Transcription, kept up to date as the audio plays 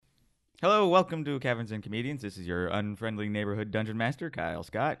Hello, welcome to Caverns and Comedians. This is your unfriendly neighborhood dungeon master, Kyle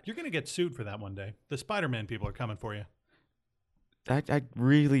Scott. You're going to get sued for that one day. The Spider-Man people are coming for you. I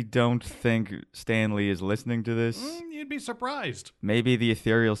really don't think Stanley is listening to this. You'd be surprised. Maybe the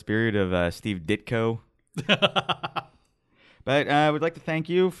ethereal spirit of Steve Ditko. But I would like to thank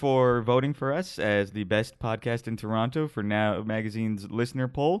you for voting for us as the best podcast in Toronto for Now Magazine's listener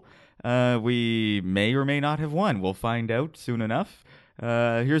poll. We may or may not have won. We'll find out soon enough.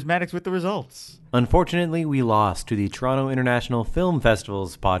 Here's Maddox with the results. Unfortunately, we lost to the Toronto International Film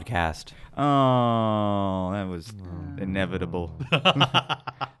Festival's podcast. Oh, that was inevitable.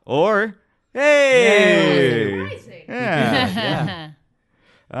 Or, hey! Yeah.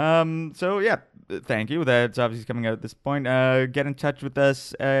 So, yeah, thank you. That's obviously coming out at this point. Get in touch with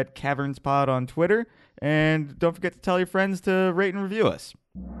us at CavernsPod on Twitter. And don't forget to tell your friends to rate and review us.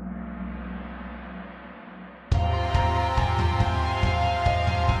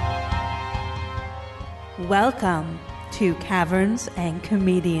 Welcome to Caverns and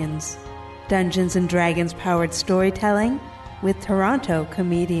Comedians, Dungeons & Dragons powered storytelling with Toronto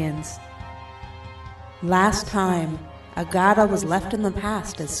comedians. Last time, Agata was left in the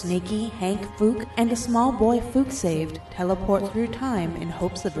past as Snaky, Hank, Fook, and a small boy Fook saved teleport through time in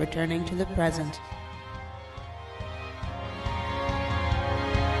hopes of returning to the present.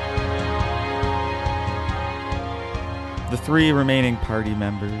 The three remaining party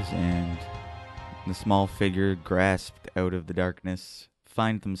members and the small figure grasped out of the darkness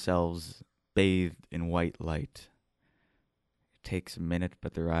find themselves bathed in white light. It takes a minute,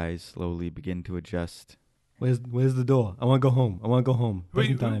 but their eyes slowly begin to adjust. Where's the door? I want to go home. We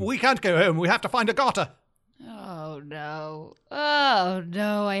can't go home. We have to find Agata. Oh, no. Oh,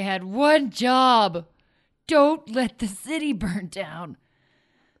 no. I had one job. Don't let the city burn down.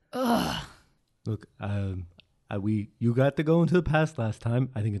 Ugh. Look, you got to go into the past last time.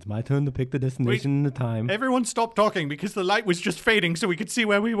 I think it's my turn to pick the destination and the time. Everyone stopped talking because the light was just fading so we could see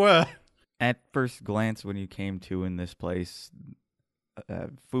where we were. At first glance, when you came to in this place,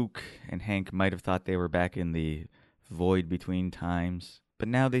 Fook and Hank might have thought they were back in the void between times. But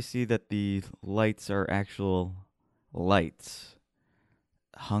now they see that the lights are actual lights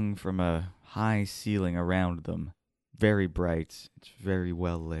hung from a high ceiling around them. Very bright. It's very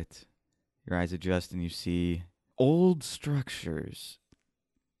well lit. Your eyes adjust and you see old structures,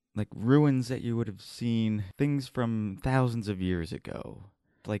 like ruins that you would have seen, things from thousands of years ago,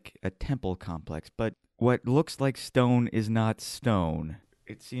 like a temple complex. But what looks like stone is not stone.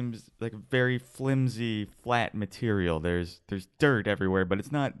 It seems like a very flimsy, flat material. There's dirt everywhere, but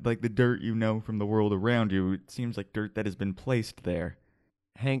it's not like the dirt you know from the world around you. It seems like dirt that has been placed there.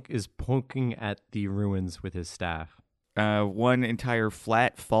 Hank is poking at the ruins with his staff. One entire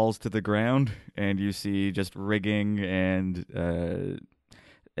flat falls to the ground, and you see just rigging and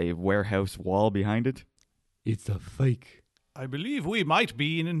a warehouse wall behind it. It's a fake. I believe we might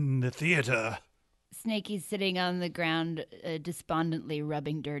be in the theater. Snaky's sitting on the ground, despondently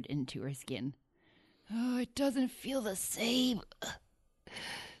rubbing dirt into her skin. Oh, it doesn't feel the same.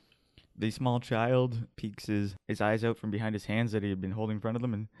 The small child peeks his eyes out from behind his hands that he had been holding in front of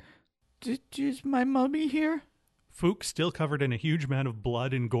them, and is my mummy here? Fook, still covered in a huge amount of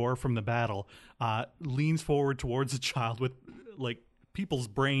blood and gore from the battle, leans forward towards the child with, people's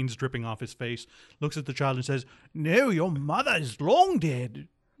brains dripping off his face, looks at the child and says, "No, your mother is long dead."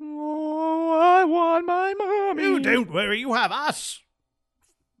 Oh, I want my mommy. You don't worry, you have us.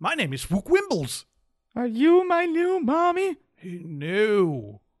 My name is Fook Wimbles. Are you my new mommy?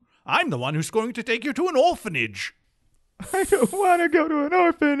 No. I'm the one who's going to take you to an orphanage. I don't want to go to an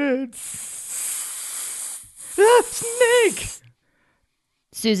orphanage. Ah, snake!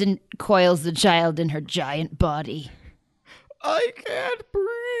 Susan coils the child in her giant body. I can't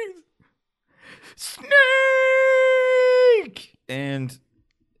breathe. Snake! And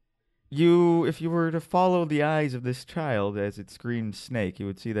if you were to follow the eyes of this child as it screams snake, you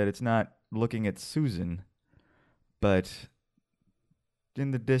would see that it's not looking at Susan, but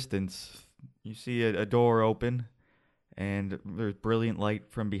in the distance, you see a door open, and there's brilliant light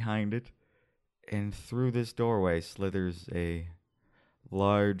from behind it. And through this doorway slithers a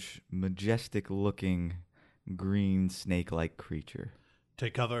large, majestic-looking, green snake-like creature.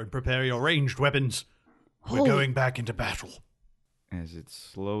 Take cover and prepare your ranged weapons. We're going back into battle. As it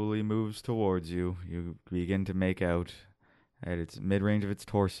slowly moves towards you, you begin to make out, at its mid-range of its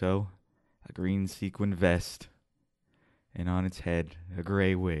torso, a green sequin vest, and on its head, a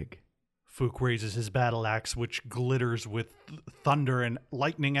gray wig. Fook raises his battle axe, which glitters with thunder and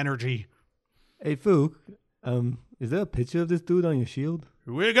lightning energy. Hey, Fook, Is there a picture of this dude on your shield?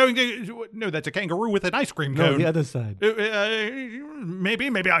 We're going to... No, that's a kangaroo with an ice cream No, cone. the other side.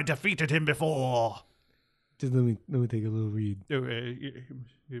 Maybe I defeated him before. Just let me take a little read.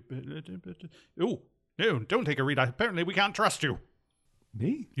 Oh, no, don't take a read. Apparently we can't trust you.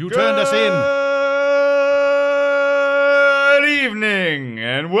 Me? You turned us in. Good evening,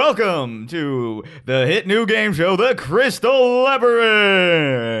 and welcome to the hit new game show, The Crystal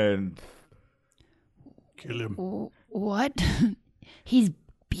Labyrinth. Kill him. What? He's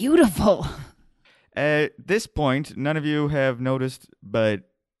beautiful. At this point, none of you have noticed, but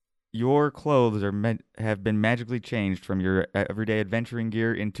your clothes have been magically changed from your everyday adventuring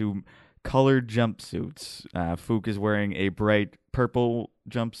gear into colored jumpsuits. Fook is wearing a bright purple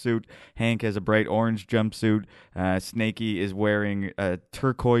jumpsuit. Hank has a bright orange jumpsuit. Snakey is wearing a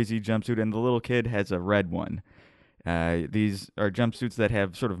turquoisey jumpsuit, and the little kid has a red one. These are jumpsuits that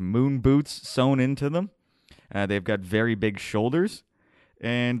have sort of moon boots sewn into them. They've got very big shoulders,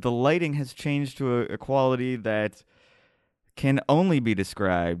 and the lighting has changed to a quality that can only be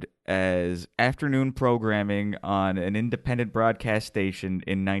described as afternoon programming on an independent broadcast station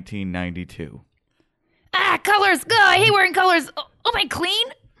in 1992. Colors! I hate wearing colors. Oh, am I clean?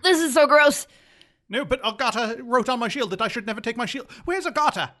 This is so gross. No, but Agata wrote on my shield that I should never take my shield. Where's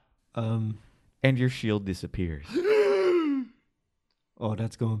Agata? And your shield disappears. Oh,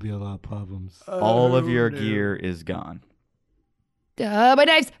 that's going to be a lot of problems. All of your gear is gone. My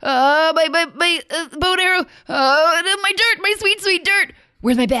knives. My bow and arrow. My dirt. My sweet, sweet dirt.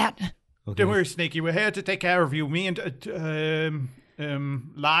 Where's my bat? Okay. Don't worry, Snakey. We're here to take care of you. Me and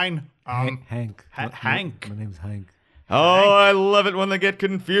Line. Hank. Hank. My name's Hank. Oh, I love it when they get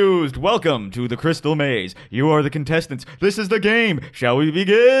confused. Welcome to the Crystal Maze. You are the contestants. This is the game. Shall we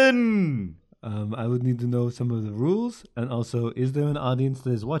begin? I would need to know some of the rules, and also, is there an audience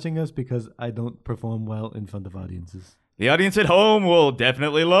that is watching us, because I don't perform well in front of audiences. The audience at home will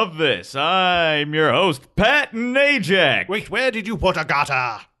definitely love this. I'm your host, Pat Najak. Wait, where did you put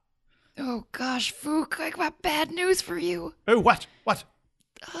Agata? Oh gosh, Fook, I got bad news for you. Oh, what? What?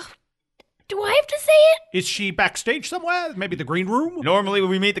 Do I have to say it? Is she backstage somewhere? Maybe the green room? Normally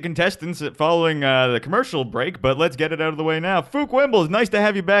we meet the contestants following the commercial break, but let's get it out of the way now. Fook Wimble, it's nice to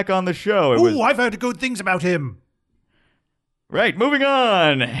have you back on the show. I've heard good things about him. Right, moving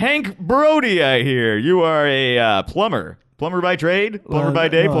on. Hank Brody, I hear. You are a plumber. Plumber by trade? Plumber by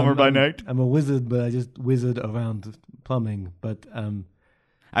day, plumber by night? I'm a wizard, but I just wizard around plumbing. But I'm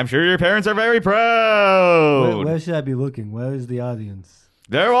sure your parents are very proud. where should I be looking? Where is the audience?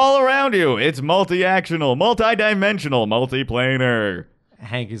 They're all around you. It's multi-actional, multi-dimensional, multiplanar.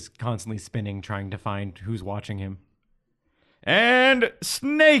 Hank is constantly spinning, trying to find who's watching him. And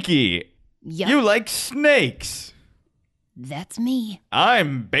Snakey. Yep. You like snakes. That's me.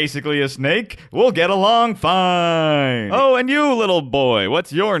 I'm basically a snake. We'll get along fine. Oh, and you, little boy,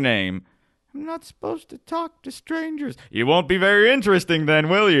 what's your name? I'm not supposed to talk to strangers. You won't be very interesting then,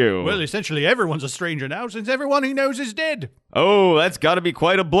 will you? Well, essentially everyone's a stranger now, since everyone he knows is dead. Oh, that's got to be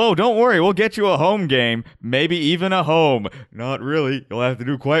quite a blow. Don't worry, we'll get you a home game. Maybe even a home. Not really. You'll have to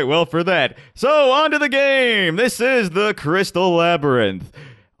do quite well for that. So, on to the game. This is the Crystal Labyrinth.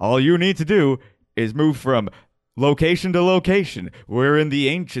 All you need to do is move from location to location. We're in the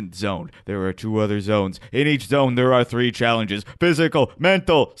ancient zone. There are 2 other zones. In each zone, there are 3 challenges: physical,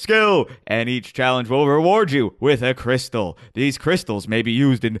 mental, skill. And each challenge will reward you with a crystal. These crystals may be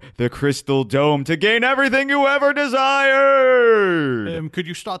used in the Crystal Dome to gain everything you ever desired. Could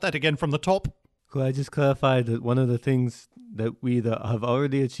you start that again from the top? Could I just clarify that one of the things that we either have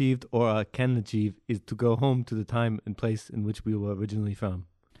already achieved or can achieve is to go home to the time and place in which we were originally from?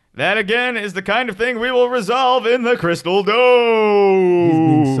 That, again, is the kind of thing we will resolve in the Crystal Dome. He's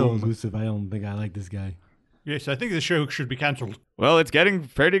being so elusive. I don't think I like this guy. Yes, I think the show should be cancelled. Well, it's getting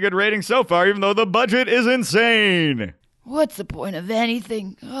pretty good ratings so far, even though the budget is insane. What's the point of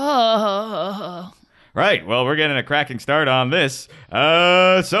anything? Oh. Right, well, we're getting a cracking start on this.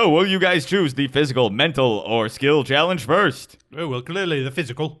 So will you guys choose the physical, mental, or skill challenge first? Oh, well, clearly the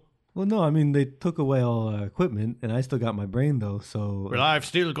physical. Well, no, I mean, they took away all our equipment, and I still got my brain, though, so... Well, I've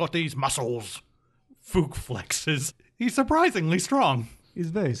still got these muscles. Fook flexes. He's surprisingly strong.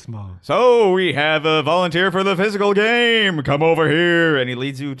 He's very small. So we have a volunteer for the physical game. Come over here. And he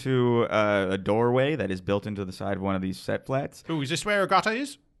leads you to a doorway that is built into the side of one of these set flats. Oh, is this where Agata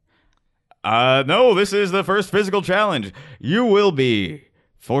is? No, this is the first physical challenge. You will be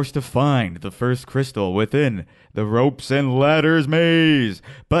forced to find the first crystal within the ropes and ladders maze.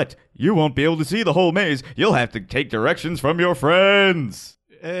 But you won't be able to see the whole maze. You'll have to take directions from your friends.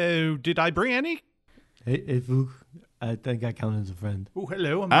 Did I bring any? Hey, Fook, I think I count as a friend. Oh,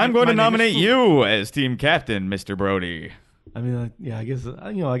 hello. I'm going to my name is nominate Fook. you as team captain, Mr. Brody. I mean, I guess,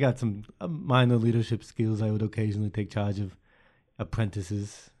 I got some minor leadership skills. I would occasionally take charge of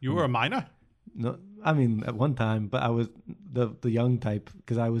apprentices. You were a miner? No, I mean, at one time, but I was the young type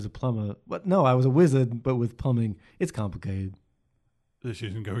because I was a plumber. But no, I was a wizard, but with plumbing. It's complicated. This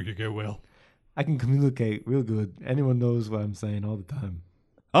isn't going to go well. I can communicate real good. Anyone knows what I'm saying all the time.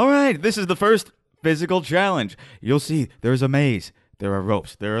 All right, this is the first physical challenge. You'll see there's a maze. There are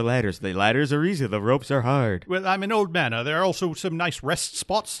ropes. There are ladders. The ladders are easy. The ropes are hard. Well, I'm an old man. Are there also some nice rest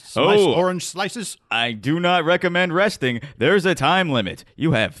spots? Some Oh. nice orange slices? I do not recommend resting. There's a time limit.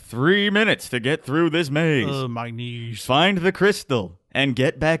 You have 3 minutes to get through this maze. My knees. Find the crystal and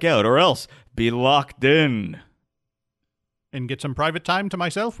get back out, or else be locked in. And get some private time to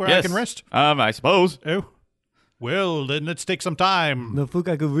myself where I Yes. can rest? I suppose. Oh. Well, then let's take some time. No, Fook,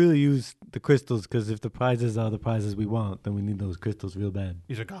 I could really use the crystals because if the prizes are the prizes we want, then we need those crystals real bad.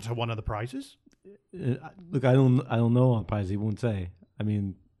 Is Agata one of the prizes? Look, I don't know on prize. He won't say. I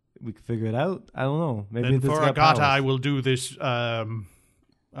mean, we could figure it out. I don't know. Maybe Then it's for got Agata, I powers. will do this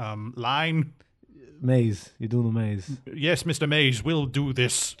line. Maze. You're doing a maze. Yes, Mr. Mays, we'll do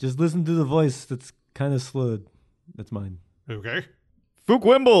this. Just listen to the voice that's kind of slurred. That's mine. Okay. Fook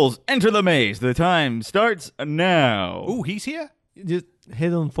Wimbles, enter the maze. The time starts now. Oh, he's here? Just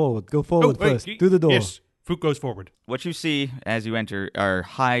hit on forward. Go forward wait, first. Through the door. Yes. Fook goes forward. What you see as you enter are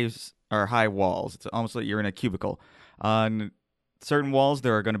high walls. It's almost like you're in a cubicle. On certain walls,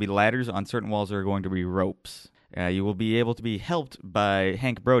 there are going to be ladders. On certain walls, there are going to be ropes. You will be able to be helped by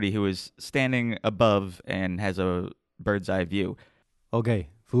Hank Brody, who is standing above and has a bird's eye view. Okay,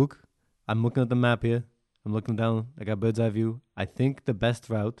 Fook, I'm looking at the map here. I'm looking down. I got bird's eye view. I think the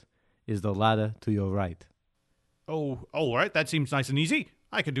best route is the ladder to your right. Oh, all right. That seems nice and easy.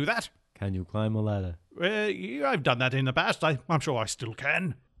 I can do that. Can you climb a ladder? Yeah, I've done that in the past. I'm sure I still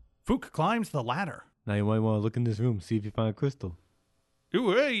can. Fook climbs the ladder. Now you might want to look in this room, see if you find a crystal.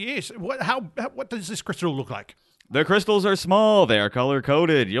 Ooh, yes. What does this crystal look like? The crystals are small. They are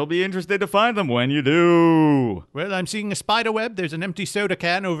color-coded. You'll be interested to find them when you do. Well, I'm seeing a spider web. There's an empty soda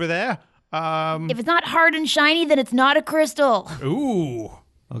can over there. If it's not hard and shiny, then it's not a crystal. Ooh,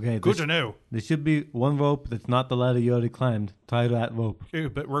 Okay, good to know. there should be one rope that's not the ladder you already climbed. Try that rope. Ooh,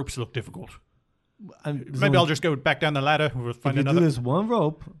 but ropes look difficult. There's Maybe only- I'll just go back down the ladder. We'll If find you another. do this one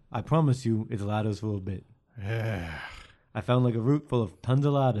rope, I promise you it's ladders for a bit. I found like a route full of tons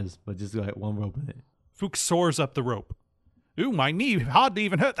of ladders, but just like one rope in it. Fook soars up the rope. Ooh, my knee hardly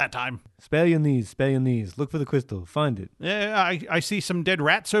even hurt that time. Spare your knees, spare your knees. Look for the crystal, find it. Yeah, I see some dead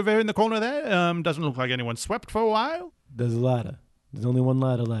rats over in the corner there. Doesn't look like anyone swept for a while. There's a ladder. There's only one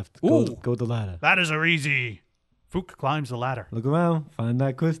ladder left. Ooh. Go with the ladder. That is easy. Fook climbs the ladder. Look around, find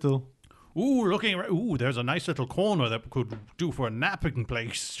that crystal. Ooh, looking around. Ooh, there's a nice little corner that could do for a napping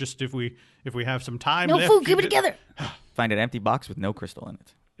place. Just if we have some time No, left. Fook, keep it together. Find an empty box with no crystal in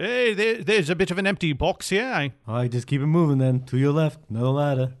it. Hey, there's a bit of an empty box here. All right, just keep it moving then. To your left, another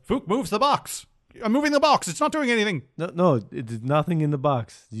ladder. Fook moves the box. I'm moving the box. It's not doing anything. No, there's nothing in the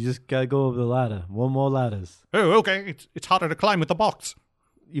box. You just gotta go over the ladder. One more ladders. Oh, okay. It's harder to climb with the box.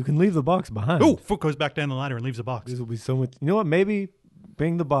 You can leave the box behind. Oh, Fook goes back down the ladder and leaves the box. This will be so much. You know what? Maybe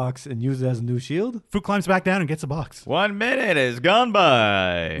bring the box and use it as a new shield. Fook climbs back down and gets the box. 1 minute has gone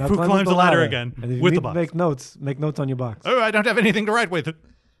by. Now Fook climb climbs up the ladder again And if you with need the to box. make notes on your box. Oh, I don't have anything to write with.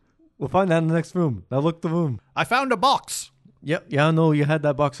 We'll find that in the next room. Now look the room. I found a box. Yep, yeah, I know you had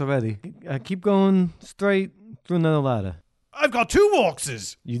that box already. Keep going straight through another ladder. I've got 2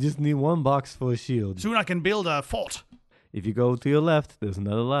 boxes. You just need one box for a shield. Soon I can build a fort. If you go to your left, there's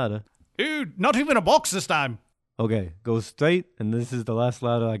another ladder. Ew, not even a box this time. Okay, go straight, and this is the last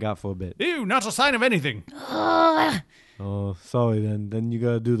ladder I got for a bit. Ew, not a sign of anything. Ugh. Oh, sorry then. Then you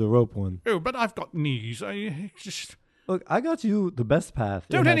gotta do the rope one. Ew, but I've got knees. I just... Look, I got you the best path.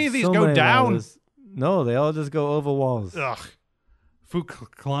 It Don't had any of these so go many down? ladders. No, they all just go over walls. Ugh.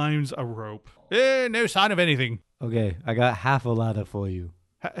 Fook climbs a rope. No sign of anything. Okay, I got half a ladder for you.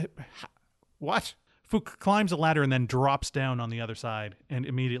 What? Fook climbs a ladder and then drops down on the other side and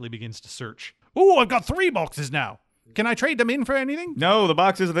immediately begins to search. Ooh, I've got 3 boxes now. Can I trade them in for anything? No, the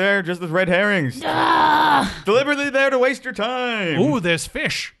box is there just as red herrings. Deliberately there to waste your time. Ooh, there's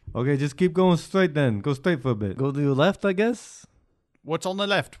fish. Okay, just keep going straight then. Go straight for a bit. Go to your left, I guess. What's on the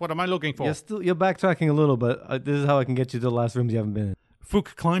left? What am I looking for? You're backtracking a little, but this is how I can get you to the last rooms you haven't been in.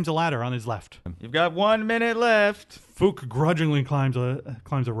 Fook climbs a ladder on his left. You've got 1 minute left. Fook grudgingly climbs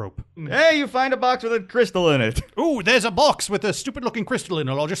a rope. Hey, you find a box with a crystal in it. Ooh, there's a box with a stupid looking crystal in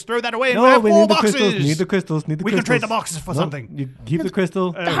it. I'll just throw that away and No, we have we 4 need the boxes. crystals. Need the crystals. We can trade the boxes for something. You keep the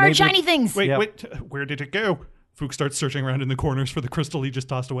crystal. The hard, shiny things. Wait, Yeah. wait. Where did it go? Fook starts searching around in the corners for the crystal he just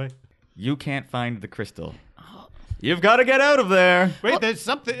tossed away. You can't find the crystal. You've got to get out of there. Wait, there's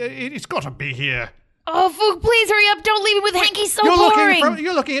something. It's got to be here. Oh, Fook, please hurry up. Don't leave me with Hank. He's so boring.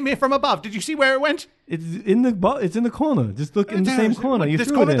 You're looking at me from above. Did you see where it went? It's in the corner. Just look in the same corner. You This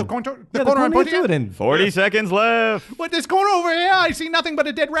threw corner, it in. the corner Yeah, I'm you pointing threw at? it in. 40 seconds left. What, this corner over here? I see nothing but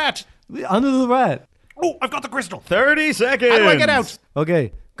a dead rat. Under the rat. Oh, I've got the crystal. 30 seconds. How do I get out?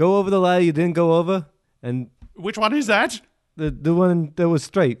 Okay, go over the ladder you didn't go over, and Which one is that? the one that was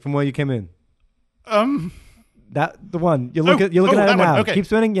straight from where you came in. That the one you're looking at that it one. now. Okay. Keep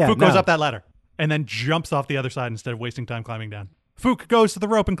spinning. Yeah. Fook goes now. up that ladder and then jumps off the other side instead of wasting time climbing down. Fook goes to the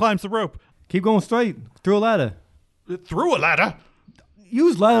rope and climbs the rope. Keep going straight through a ladder. Through a ladder?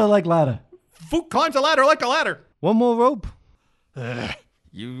 Use ladder like ladder. Fook climbs a ladder like a ladder. One more rope.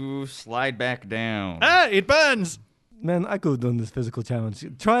 You slide back down. Ah, it burns. Man, I could have done this physical challenge.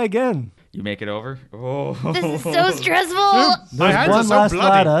 Try again. You make it over. Oh. This is so stressful. My There's hands one are so last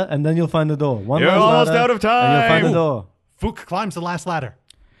bloody. ladder, and then you'll find the door. One You're last almost ladder, out of and you'll find the time. door. Fook climbs the last ladder.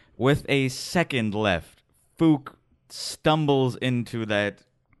 With a second left, Fook stumbles into that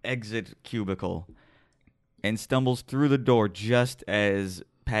exit cubicle and stumbles through the door just as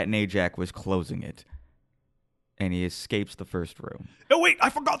Pat Najak was closing it. And he escapes the first room. Oh, wait, I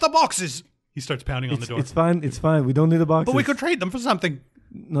forgot the boxes. He starts pounding on the door. It's fine. It's fine. We don't need the boxes. But we could trade them for something.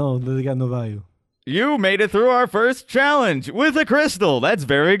 No, they got no value. You made it through our first challenge with a crystal. That's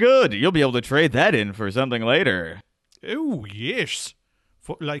very good. You'll be able to trade that in for something later. Oh, yes.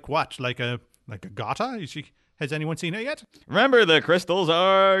 Like what? Like a gata? Has anyone seen her yet? Remember, the crystals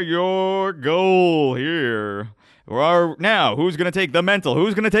are your goal here. Now, who's going to take the mental?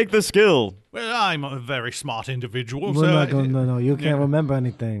 Who's going to take the skill? Well, I'm a very smart individual, We're so... not going. No, you can't remember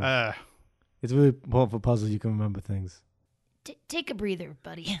anything. Uh, It's really important for puzzles. You can remember things. Take a breather,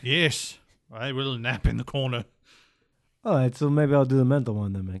 buddy. yes, I will nap in the corner. All right, so maybe I'll do the mental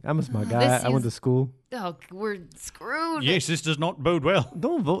one then, man. I'm a smart guy. This I went is- to school. Oh, we're screwed. Yes, this does not bode well.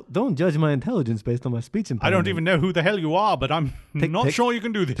 Don't vote. Don't judge my intelligence based on my speech I impediment. don't even know who the hell you are, but I'm not take- sure you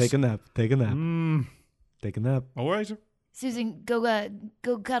can do this. Take a nap. Take a nap. Take a nap. All right. Susan, go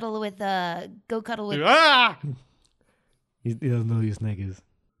cuddle with Ah! He doesn't know who your snake is.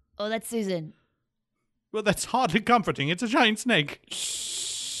 Oh, that's Susan. Well, that's hardly comforting. It's a giant snake.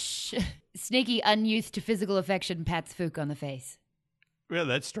 Shh. Snaky, unused to physical affection, pats Fook on the face. Well,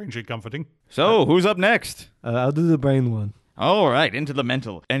 that's strangely comforting. So, who's up next? I'll do the brain one. All right, into the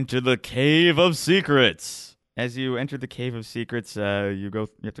mental. Enter the Cave of Secrets. As you enter the Cave of Secrets, you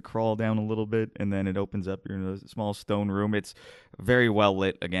have to crawl down a little bit, and then it opens up. You're in a small stone room. It's very well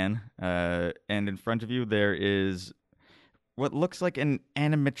lit again. And in front of you, there is what looks like an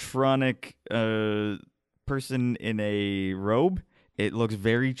animatronic person in a robe. It looks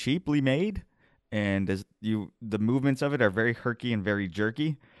very cheaply made, and the movements of it are very herky and very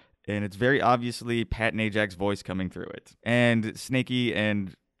jerky. And it's very obviously Pat Najak's voice coming through it. And Snaky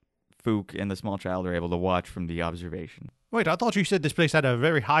and Fook and the small child are able to watch from the observation. Wait, I thought you said this place had a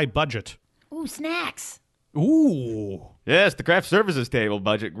very high budget. Ooh, snacks. Ooh. Yes, the craft services table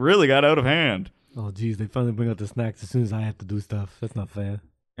budget really got out of hand. Oh, geez, they finally bring out the snacks as soon as I have to do stuff. That's not fair.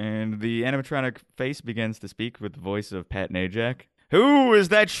 And the animatronic face begins to speak with the voice of Pat Najak. Who is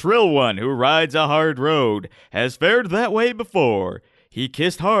that shrill one who rides a hard road? Has fared that way before. He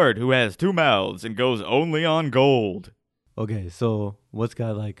kissed hard who has two mouths and goes only on gold. Okay, so what's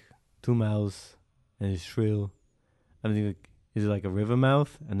got like two mouths and is shrill? I mean, like, is it like a river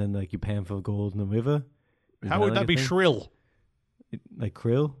mouth and then like you pan for gold in the river? Is How would like that a be thing? shrill? Like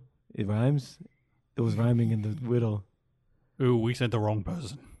krill? It rhymes? It was rhyming in the riddle. Ooh, we sent the wrong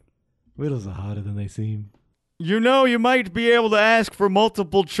person. Riddles are harder than they seem. You know, you might be able to ask for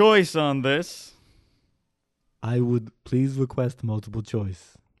multiple choice on this. I would please request multiple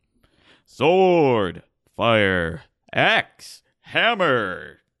choice. Sword, fire, axe,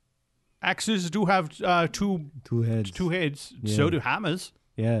 hammer. Axes do have two Two heads. heads. So do hammers.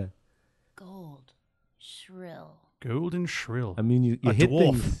 Yeah. Gold. Shrill. Gold and shrill. I mean, you A hit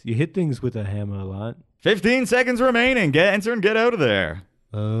dwarf. things. You hit things with a hammer a lot. 15 seconds remaining. Get answer and get out of there.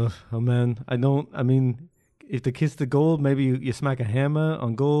 Oh man, I mean, if the kiss the gold, maybe you smack a hammer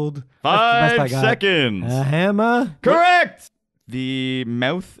on gold. That's the 5 best I got. seconds. A hammer? Correct. The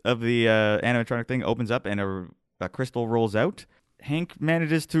mouth of the animatronic thing opens up and a crystal rolls out. Hank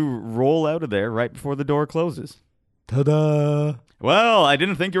manages to roll out of there right before the door closes. Ta-da! Well, I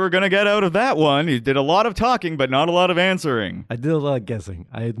didn't think you were going to get out of that one. You did a lot of talking, but not a lot of answering. I did a lot of guessing.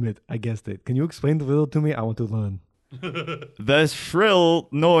 I admit, I guessed it. Can you explain the riddle to me? I want to learn. The shrill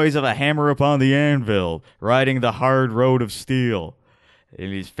noise of a hammer upon the anvil, riding the hard road of steel.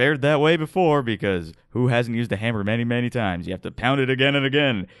 And he's fared that way before because who hasn't used a hammer many, many times? You have to pound it again and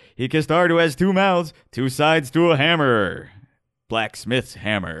again. He kissed Ard, who has 2 mouths, 2 sides to a hammer. Blacksmith's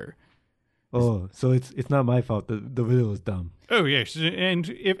hammer. Oh, so it's not my fault. The riddle is dumb. Oh, yes. And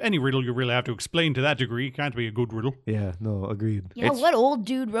if any riddle you really have to explain to that degree, it can't be a good riddle. Yeah, no, agreed. Yeah, It's- what old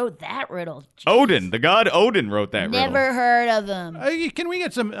dude wrote that riddle? Jeez. Odin, the god Odin wrote that riddle. Never heard of him. Can we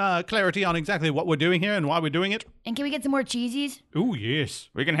get some clarity on exactly what we're doing here and why we're doing it? And can we get some more cheesies? Oh, yes.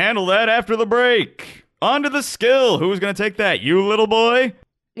 We can handle that after the break. On to the skill. Who's going to take that? You, little boy?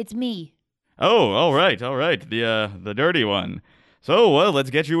 It's me. Oh, all right. The dirty one. So, well,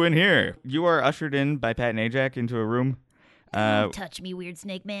 let's get you in here. You are ushered in by Pat and Ajax into a room. Don't touch me, weird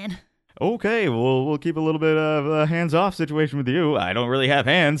snake man. Okay, we'll keep a little bit of a hands-off situation with you. I don't really have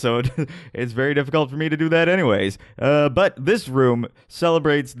hands, so it's very difficult for me to do that anyways. But this room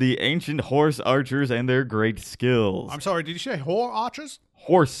celebrates the ancient horse archers and their great skills. I'm sorry, did you say whore archers?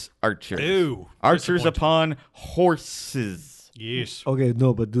 Horse archers. Ew. Archers Disappointing. upon horses. Yes. Okay,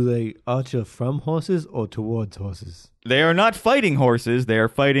 no, but do they archer from horses or towards horses? They are not fighting horses, they are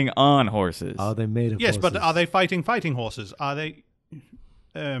fighting on horses. Are they made of Yes, horses? but are they fighting horses? Are they...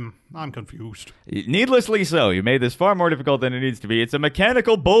 I'm confused. Needlessly so, you made this far more difficult than it needs to be. It's a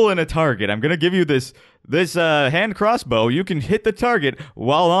mechanical bull and a target. I'm going to give you this hand crossbow. You can hit the target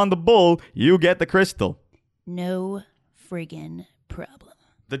while on the bull. You get the crystal. No friggin' problem.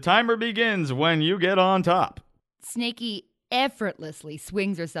 The timer begins when you get on top. Snaky effortlessly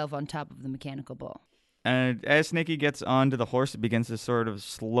swings herself on top of the mechanical bull. And as Snaky gets onto the horse, it begins to sort of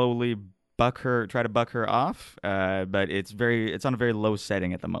slowly try to buck her off. But it's on a very low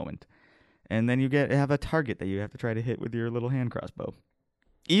setting at the moment. And then you have a target that you have to try to hit with your little hand crossbow.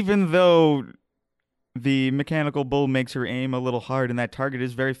 Even though the mechanical bull makes her aim a little hard and that target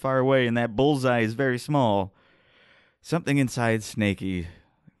is very far away and that bullseye is very small, something inside Snaky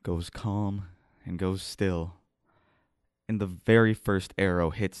goes calm and goes still. And the very first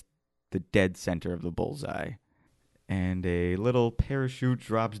arrow hits the dead center of the bullseye. And a little parachute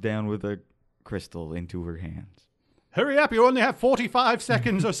drops down with a crystal into her hands. Hurry up, you only have 45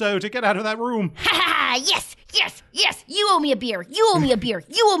 seconds or so to get out of that room. Ha ha! Yes, yes, yes! You owe me a beer! You owe me a beer!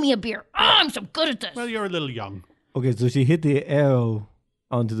 You owe me a beer! Oh, I'm so good at this! Well, you're a little young. Okay, so she hit the arrow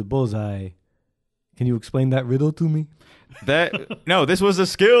onto the bullseye. Can you explain that riddle to me? No, this was a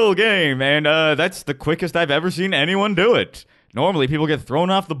skill game, and that's the quickest I've ever seen anyone do it. Normally, people get thrown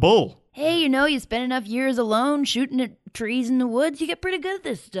off the bull. Hey, you spend enough years alone shooting at trees in the woods, you get pretty good at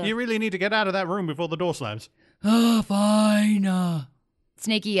this stuff. You really need to get out of that room before the door slams. Oh, fine.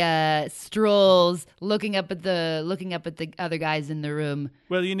 Snaky strolls, looking up at the other guys in the room.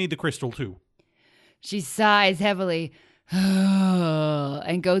 Well, you need the crystal, too. She sighs heavily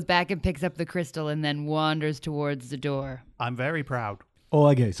and goes back and picks up the crystal and then wanders towards the door. I'm very proud. Oh,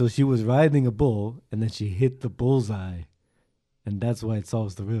 okay, so she was riding a bull, and then she hit the bullseye. And that's why it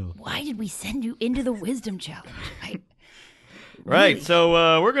solves the riddle. Why did we send you into the wisdom challenge? Right,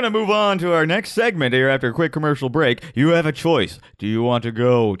 so we're going to move on to our next segment here after a quick commercial break. You have a choice. Do you want to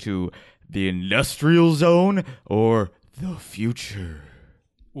go to the industrial zone or the future?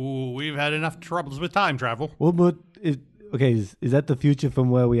 Ooh, we've had enough troubles with time travel. Well, but is that the future from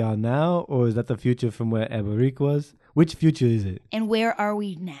where we are now, or is that the future from where Eberic was? Which future is it? And where are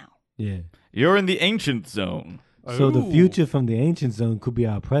we now? Yeah. You're in the ancient zone. So the Ooh. future from the ancient zone could be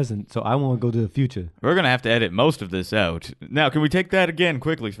our present, so I want to go to the future. We're going to have to edit most of this out. Now, can we take that again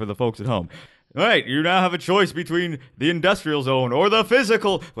quickly for the folks at home? All right, you now have a choice between the industrial zone or the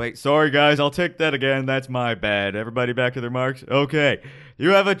physical. Wait, sorry, guys, I'll take that again. That's my bad. Everybody back to their marks? Okay. You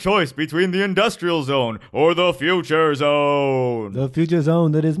have a choice between the industrial zone or the future zone. The future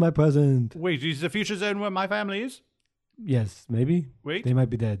zone, that is my present. Wait, is the future zone where my family is? Yes, maybe. Wait. They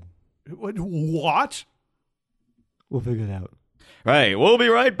might be dead. What? We'll figure it out. Right, we'll be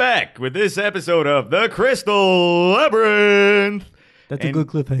right back with this episode of The Crystal Labyrinth. That's a good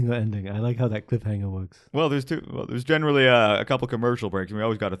cliffhanger ending. I like how that cliffhanger works. Well, there's generally a couple commercial breaks, and we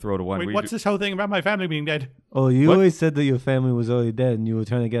always got to throw to one. Wait, what's this whole thing about my family being dead? Oh, you What? always said that your family was already dead and you were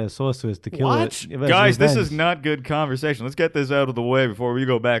trying to get a sorceress to kill What? it. Guys, this is not good conversation. Let's get this out of the way before we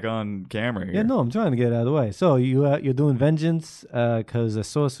go back on camera here. Yeah, no, I'm trying to get it out of the way. So you're doing vengeance because a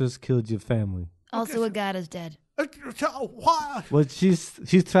sorceress killed your family. Also, a god is dead. What? Well, she's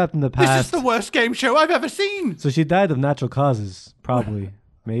trapped in the This past. is the worst game show I've ever seen. So she died of natural causes, probably.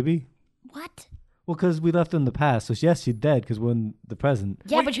 Maybe. What? Well, because we left her in the past. So yes, she's dead because we're in the present.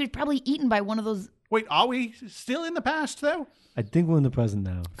 Yeah, but she was probably eaten by one of those. Wait, are we still in the past, though? I think we're in the present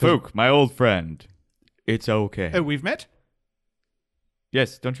now. 'Cause Fook, my old friend. It's okay. Oh, we've met?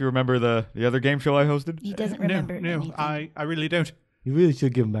 Yes, don't you remember the other game show I hosted? He doesn't remember. No, anything. I really don't. You really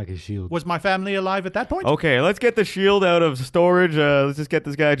should give him back his shield. Was my family alive at that point? Okay, let's get the shield out of storage. Let's just get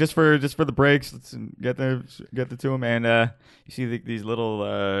this guy just for the breaks. Let's get to him. And you see these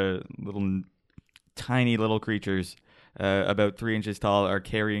little tiny little creatures, about 3 inches tall, are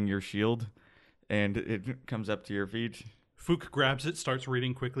carrying your shield, and it comes up to your feet. Fook grabs it, starts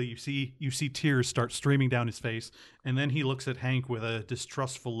reading quickly. You see tears start streaming down his face, and then he looks at Hank with a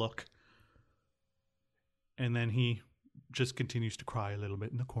distrustful look. And then he just continues to cry a little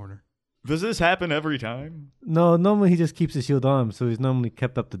bit in the corner. Does this happen every time? No, normally he just keeps his shield on him, so he's normally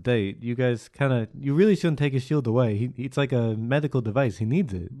kept up to date. You guys you really shouldn't take his shield away. It's like a medical device. He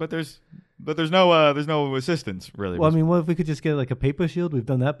needs it. But there's no assistance really. Well, I mean, what if we could just get like a paper shield? We've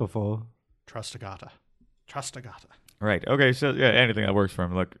done that before. Trust Agatha. Right. Okay. So yeah, anything that works for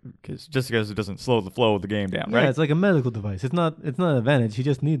him. Look, just because it doesn't slow the flow of the game down, Yeah, right? it's like a medical device. It's not an advantage. He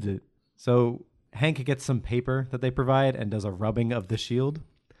just needs it. So Hank gets some paper that they provide and does a rubbing of the shield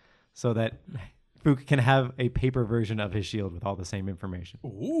so that Fook can have a paper version of his shield with all the same information.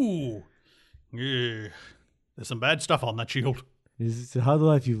 Ooh. Yeah. There's some bad stuff on that shield. It's a hard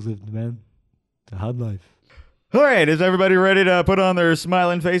life you've lived, man. It's a hard life. All right. Is everybody ready to put on their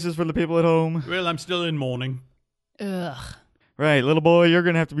smiling faces for the people at home? Well, I'm still in mourning. Ugh. Right, little boy, you're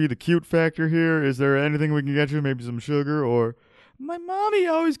gonna have to be the cute factor here. Is there anything we can get you? Maybe some sugar or my mommy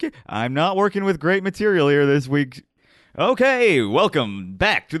always get. I'm not working with great material here this week. Okay, welcome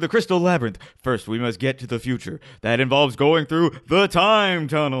back to the Crystal Labyrinth. First, we must get to the future. That involves going through the time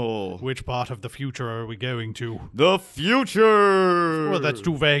tunnel. Which part of the future are we going to? The future. Well, that's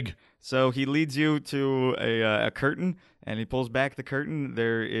too vague. So he leads you to a curtain, and he pulls back the curtain.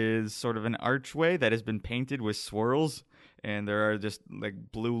 There is sort of an archway that has been painted with swirls, and there are just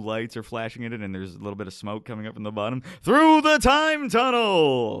like blue lights are flashing in it, and there's a little bit of smoke coming up from the bottom. Through the time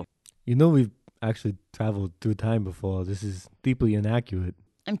tunnel! You know we've actually traveled through time before. This is deeply inaccurate.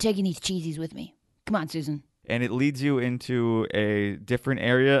 I'm taking these cheesies with me. Come on, Susan. And it leads you into a different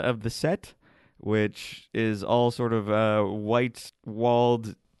area of the set, which is all sort of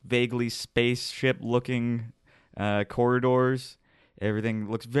white-walled, vaguely spaceship-looking corridors. Everything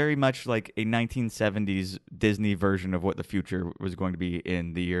looks very much like a 1970s Disney version of what the future was going to be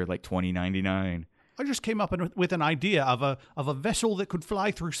in the year like 2099. I just came up with an idea of a vessel that could fly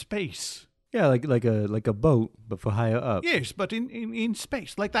through space. Yeah, like a boat, but for higher up. Yes, but in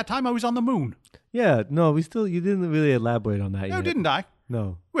space. Like that time I was on the moon. Yeah, no, you didn't really elaborate on that No, yet. didn't I?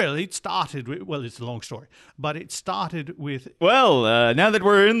 No. Well, it started with, well, it's a long story, but it started with, Well, now that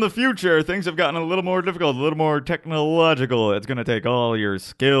we're in the future, things have gotten a little more difficult, a little more technological. It's going to take all your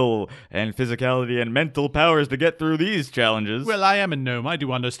skill and physicality and mental powers to get through these challenges. well, I am a gnome. I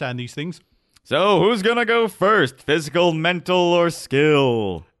do understand these things. So who's going to go first? Physical, mental, or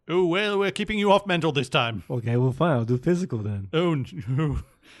skill? Oh, well, we're keeping you off mental this time. Okay, well, fine. I'll do physical then. Oh, no.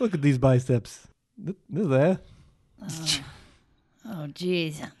 Look at these biceps. They're there. Oh,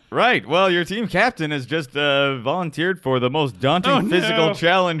 jeez. Right. Well, your team captain has just volunteered for the most daunting Oh, no. physical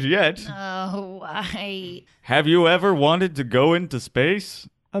challenge yet. Oh, Have you ever wanted to go into space?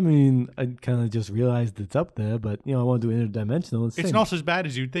 I mean, I kind of just realized it's up there, but, I want to do interdimensional. It's same. not as bad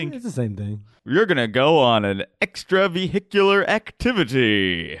as you'd think. It's the same thing. You're going to go on an extravehicular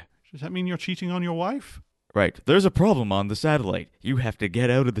activity. Does that mean you're cheating on your wife? Right. There's a problem on the satellite. You have to get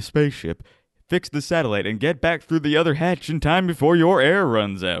out of the spaceship, fix the satellite, and get back through the other hatch in time before your air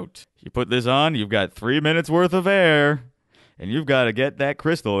runs out. You put this on, you've got 3 minutes worth of air, and you've got to get that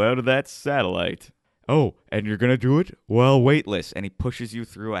crystal out of that satellite. Oh, and you're going to do it while weightless. And he pushes you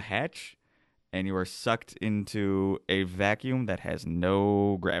through a hatch, and you are sucked into a vacuum that has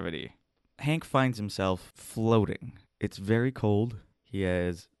no gravity. Hank finds himself floating. It's very cold. He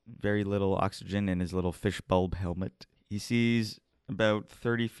has very little oxygen in his little fish bulb helmet. He sees about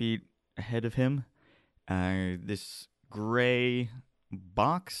 30 feet ahead of him this gray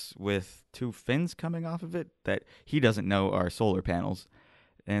box with 2 fins coming off of it that he doesn't know are solar panels.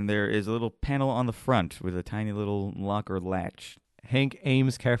 And there is a little panel on the front with a tiny little lock or latch. Hank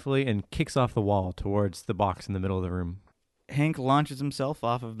aims carefully and kicks off the wall towards the box in the middle of the room. Hank launches himself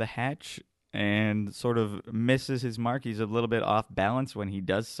off of the hatch and sort of misses his mark. He's a little bit off balance when he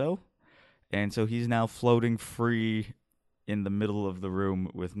does so. And so he's now floating free in the middle of the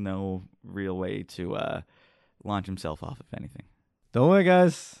room with no real way to launch himself off of anything. Don't worry,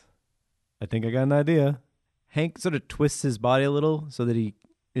 guys. I think I got an idea. Hank sort of twists his body a little so that he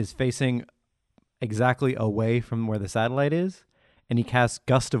is facing exactly away from where the satellite is, and he casts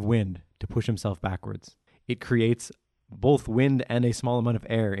Gust of Wind to push himself backwards. It creates both wind and a small amount of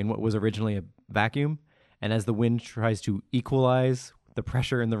air in what was originally a vacuum, and as the wind tries to equalize the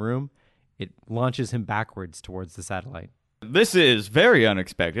pressure in the room, it launches him backwards towards the satellite. This is very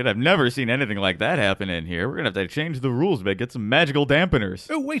unexpected. I've never seen anything like that happen in here. We're going to have to change the rules a bit, get some magical dampeners.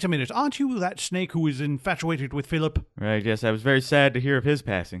 Oh, wait a minute. Aren't you that snake who was infatuated with Philip? Right, yes, I was very sad to hear of his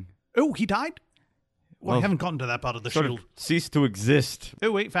passing. Oh, he died? Well, I Well, haven't gotten to that part of the Sort shield. of ceased to exist.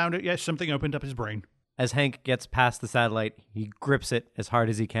 Oh, wait, found it. Yes, something opened up his brain. As Hank gets past the satellite, he grips it as hard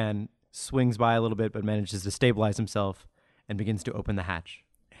as he can, swings by a little bit, but manages to stabilize himself and begins to open the hatch.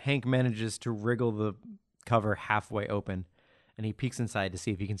 Hank manages to wriggle the cover halfway open, and he peeks inside to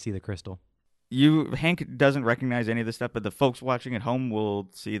see if he can see the crystal. Hank doesn't recognize any of this stuff, but the folks watching at home will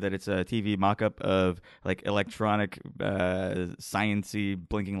see that it's a TV mock-up of like electronic, science-y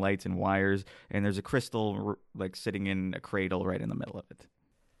blinking lights and wires, and there's a crystal like sitting in a cradle right in the middle of it.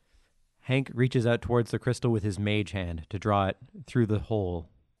 Hank reaches out towards the crystal with his mage hand to draw it through the hole.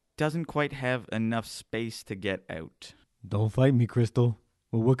 Doesn't quite have enough space to get out. Don't fight me, Crystal.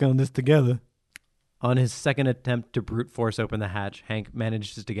 We're working on this together. On his second attempt to brute force open the hatch, Hank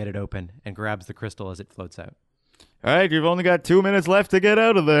manages to get it open and grabs the crystal as it floats out. All right, you've only got 2 minutes left to get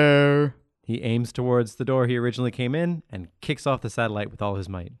out of there. He aims towards the door he originally came in and kicks off the satellite with all his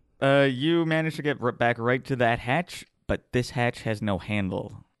might. You managed to get back right to that hatch, but this hatch has no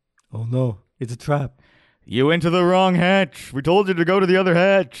handle. Oh no, it's a trap. You went to the wrong hatch. We told you to go to the other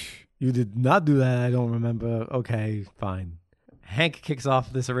hatch. You did not do that, I don't remember. Okay, fine. Hank kicks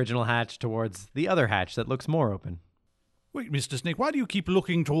off this original hatch towards the other hatch that looks more open. Wait, Mr. Snake, why do you keep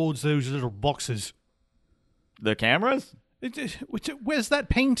looking towards those little boxes? The cameras? Where's that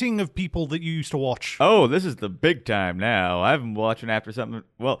painting of people that you used to watch? Oh, this is the big time now. I've been watching after something.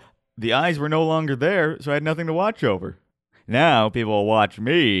 Well, the eyes were no longer there, so I had nothing to watch over. Now people will watch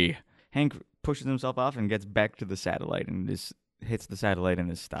me. Hank pushes himself off and gets back to the satellite and hits the satellite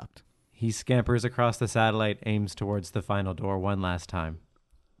and is stopped. He scampers across the satellite, aims towards the final door one last time.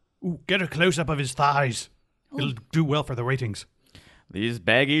 Ooh, get a close-up of his thighs. It'll do well for the ratings. These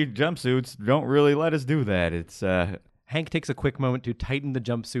baggy jumpsuits don't really let us do that. It's, Hank takes a quick moment to tighten the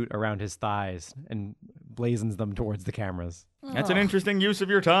jumpsuit around his thighs and blazons them towards the cameras. That's an interesting use of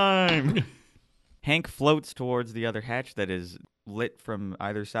your time. Hank floats towards the other hatch that is lit from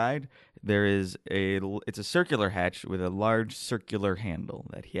either side. It's a circular hatch with a large circular handle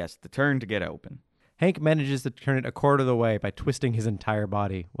that he has to turn to get open. Hank manages to turn it a quarter of the way by twisting his entire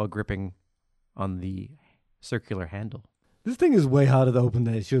body while gripping on the circular handle. This thing is way harder to open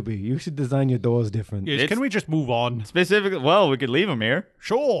than it should be. You should design your doors different. Yes, can we just move on? Specifically, well, we could leave him here.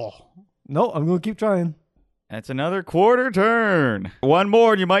 Sure. No, I'm going to keep trying. That's another quarter turn. One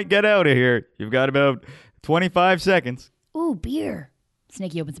more and you might get out of here. You've got about 25 seconds. Ooh, beer.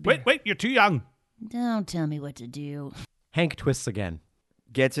 Snakey opens a beer. Wait, you're too young. Don't tell me what to do. Hank twists again.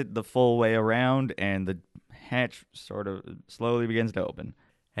 Gets it the full way around, and the hatch sort of slowly begins to open.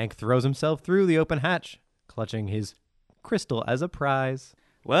 Hank throws himself through the open hatch, clutching his crystal as a prize.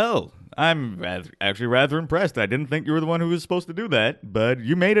 Well, I'm actually rather impressed. I didn't think you were the one who was supposed to do that, but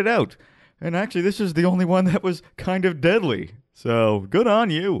you made it out. And actually, this is the only one that was kind of deadly. So, good on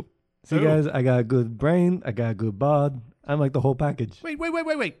you. See, guys, I got a good brain. I got a good bod. I'm like the whole package. Wait.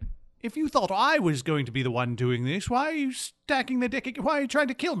 If you thought I was going to be the one doing this, why are you stacking the deck? Why are you trying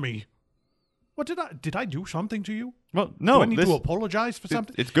to kill me? What did I do something to you? Well, no. Do I need to apologize for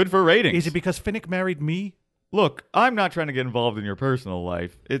something? It's good for ratings. Is it because Finnick married me? Look, I'm not trying to get involved in your personal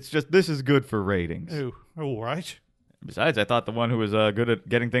life. It's just this is good for ratings. Oh, all right. Besides, I thought the one who was good at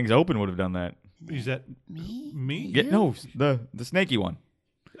getting things open would have done that. Is that Me? me? No, the snaky one.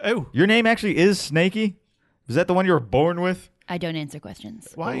 Oh, Your name actually is Snaky? Is that the one you were born with? I don't answer questions.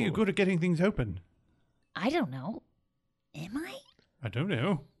 why are you good at getting things open? I don't know. Am I? I don't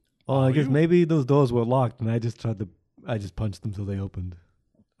know. Well, I Are guess you? maybe those doors were locked, and I just punched them till they opened.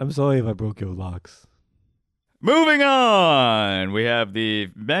 I'm sorry if I broke your locks. Moving on, we have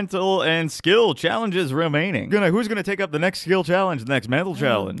the mental and skill challenges remaining. Who's gonna take up the next skill challenge, the next mental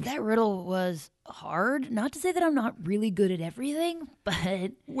challenge? That riddle was hard. Not to say that I'm not really good at everything,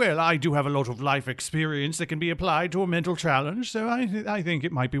 but Well, I do have a lot of life experience that can be applied to a mental challenge, so I think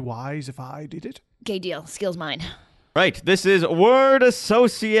it might be wise if I did it. okay, deal. Skill's mine. Right, this is word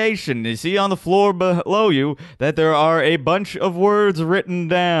association. You see on the floor below you that there are a bunch of words written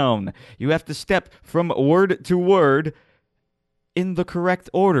down. You have to step from word to word in the correct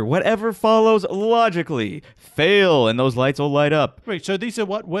order. Whatever follows logically. Fail, and those lights will light up. Wait, so these are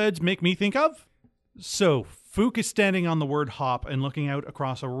what words make me think of? So, Fook is standing on the word hop and looking out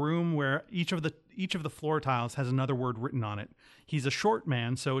across a room where each of the floor tiles has another word written on it. He's a short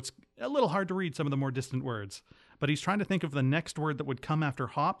man, so it's a little hard to read some of the more distant words. But he's trying to think of the next word that would come after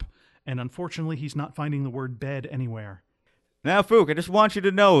hop, and unfortunately he's not finding the word bed anywhere. Now, Fook, I just want you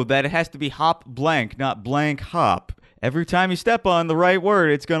to know that it has to be hop blank, not blank hop. Every time you step on the right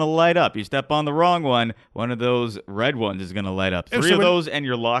word, it's going to light up. You step on the wrong one of those red ones is going to light up. Oh, 3 so of we're- those, and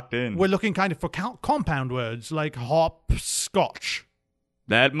you're locked in. We're looking kind of for compound words like hopscotch.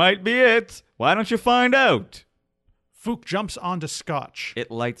 That might be it. Why don't you find out? Fook jumps onto scotch. It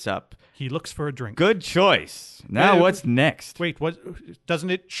lights up. He looks for a drink. Good choice. Now what's next? Wait, what? Doesn't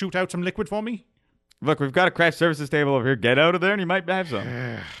it shoot out some liquid for me? Look, we've got a craft services table over here. Get out of there and you might have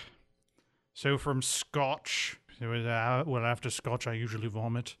some. So from scotch, well, after scotch, I usually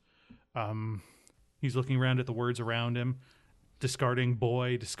vomit. He's looking around at the words around him, discarding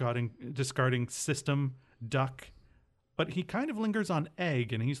boy, discarding system, duck. But he kind of lingers on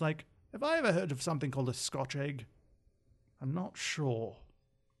egg, and he's like, have I ever heard of something called a scotch egg? I'm not sure.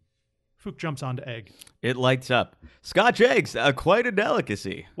 Fook jumps onto egg. It lights up. Scotch eggs, quite a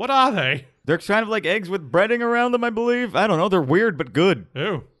delicacy. What are they? They're kind of like eggs with breading around them, I believe. I don't know. They're weird but good.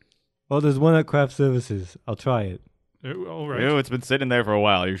 Oh, Well, there's one at Craft Services. I'll try it. all right. Ew, it's been sitting there for a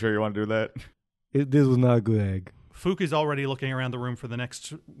while. You sure you want to do that? This was not a good egg. Fook is already looking around the room for the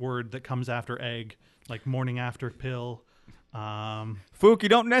next word that comes after egg, like morning after pill. Fook, you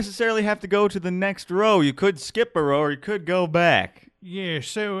don't necessarily have to go to the next row. You could skip a row or you could go back. Yeah,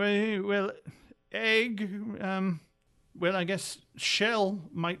 so, well, egg, well, I guess shell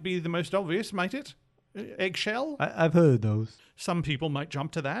might be the most obvious, might it? Eggshell? I've heard of those. Some people might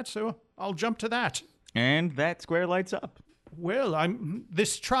jump to that, so I'll jump to that. And that square lights up. Well,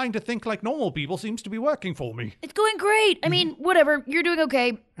 this trying to think like normal people seems to be working for me. It's going great. I mean, whatever. You're doing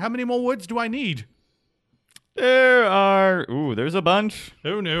okay. How many more words do I need? There's a bunch.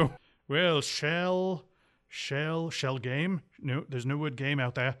 Oh, no. Well, shell game. No, there's no word game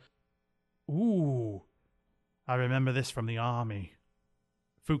out there. Ooh, I remember this from the army.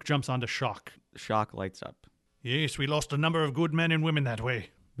 Fook jumps onto shock. Shock lights up. Yes, we lost a number of good men and women that way.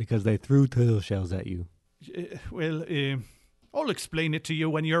 Because they threw turtle shells at you. Well, I'll explain it to you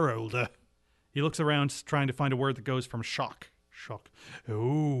when you're older. He looks around, trying to find a word that goes from shock. Shock.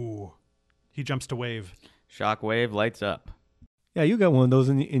 Ooh. He jumps to wave. Shock wave lights up. Yeah, you got one of those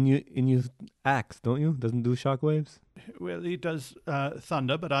in your axe, don't you? Doesn't do shockwaves? Well, he does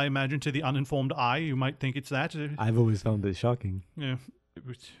thunder, but I imagine to the uninformed eye, you might think it's that. I've always found it shocking. Yeah.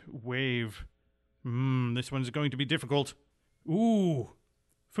 Wave. This one's going to be difficult. Ooh.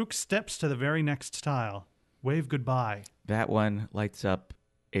 Fook steps to the very next tile. Wave goodbye. That one lights up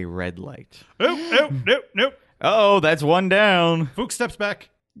a red light. Oh, no. Oh, that's one down. Fook steps back.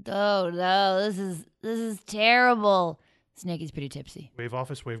 Oh no, this is terrible. Snaky's pretty tipsy. Wave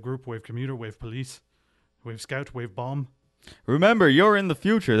office, wave group, wave commuter, wave police, wave scout, wave bomb. Remember, you're in the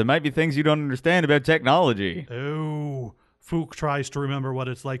future. There might be things you don't understand about technology. Oh, Fook tries to remember what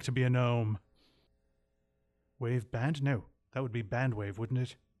it's like to be a gnome. Wave band? No, that would be band wave, wouldn't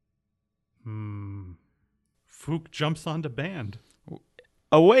it? Fook jumps onto band.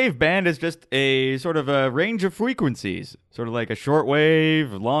 A wave band is just a sort of a range of frequencies. Sort of like a short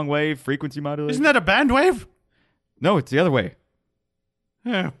wave, long wave, frequency modulation. Isn't that a band wave? No, it's the other way.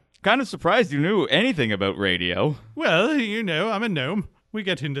 Yeah. Kind of surprised you knew anything about radio. Well, you know, I'm a gnome. We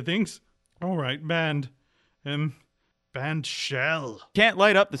get into things. All right, band. Band shell. Can't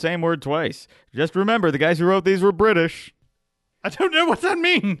light up the same word twice. Just remember, the guys who wrote these were British. I don't know what that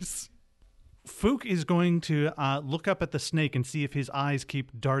means. Fook is going to look up at the snake and see if his eyes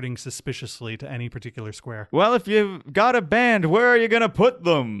keep darting suspiciously to any particular square. Well, if you've got a band, where are you going to put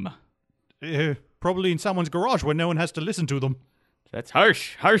them? Probably in someone's garage where no one has to listen to them. That's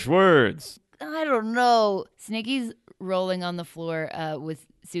harsh words. I don't know. Snaky's rolling on the floor with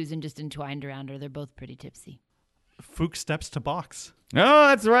Susan just entwined around her. They're both pretty tipsy. Fook steps to box. Oh,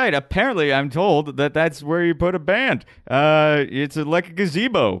 that's right. Apparently, I'm told that that's where you put a band. It's like a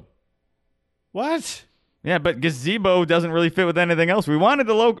gazebo. What? Yeah, but gazebo doesn't really fit with anything else. We wanted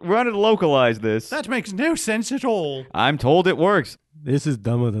to localize this. That makes no sense at all. I'm told it works. This is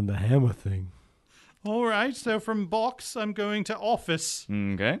dumber than the hammer thing. All right, so from box, I'm going to office.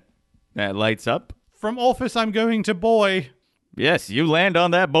 Okay. That lights up. From office, I'm going to boy. Yes, you land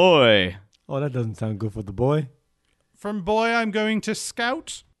on that boy. Oh, that doesn't sound good for the boy. From boy, I'm going to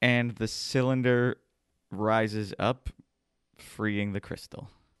scout. And the cylinder rises up, freeing the crystal.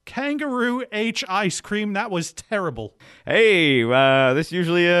 Kangaroo H ice cream. That was terrible. Hey, this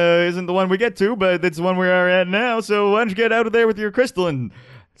usually isn't the one we get to, but it's the one we are at now, so why don't you get out of there with your crystal and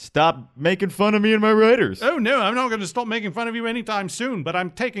stop making fun of me and my writers? Oh, no, I'm not going to stop making fun of you anytime soon, but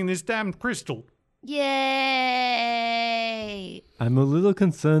I'm taking this damn crystal. Yay! I'm a little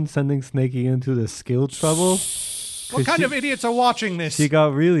concerned sending Snaky into the skill trouble. What kind of idiots are watching this? She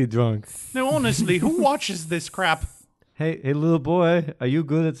got really drunk. No, honestly, who watches this crap? Hey, little boy, are you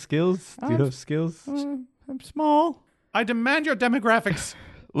good at skills? Do you have skills? I'm small. I demand your demographics.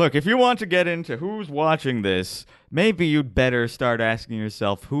 Look, if you want to get into who's watching this, maybe you'd better start asking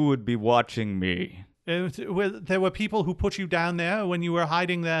yourself who would be watching me. There were people who put you down there when you were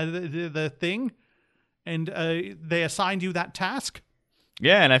hiding the thing, and they assigned you that task?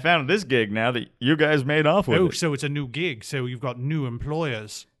 Yeah, and I found this gig now that you guys made off with Oh, it. so it's a new gig, so you've got new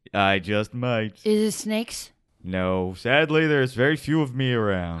employers. I just might. Is it snakes? No, sadly, there's very few of me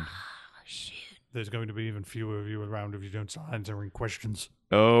around. There's going to be even fewer of you around if you don't start answering questions.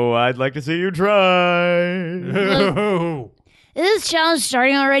 Oh, I'd like to see you try. Oh, Is this challenge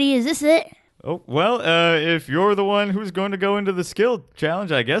starting already? Is this it? Oh, well, if you're the one who's going to go into the skill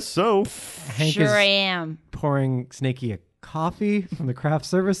challenge, I guess so. Hank Sure is I am. pouring Snaky a coffee from the craft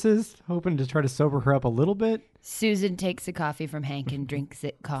services, hoping to try to sober her up a little bit. Susan takes a coffee from Hank and drinks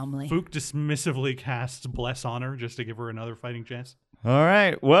it calmly. Fook dismissively casts Bless on her just to give her another fighting chance. All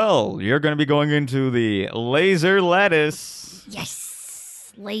right, well, you're going to be going into the laser lattice.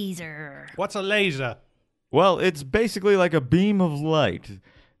 Yes! Laser. What's a laser? Well, it's basically like a beam of light.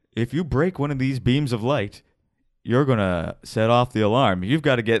 If you break one of these beams of light, you're going to set off the alarm. You've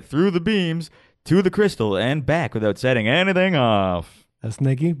got to get through the beams to the crystal and back without setting anything off.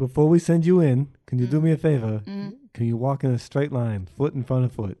 Snaky, before we send you in, can you do me a favor? Can you walk in a straight line, foot in front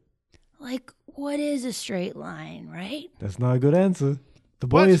of foot? Like, what is a straight line, right? That's not a good answer. The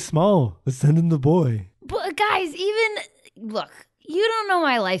boy What? is small. Let's send him the boy. But guys, look, you don't know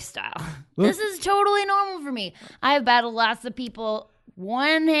my lifestyle. This is totally normal for me. I've battled lots of people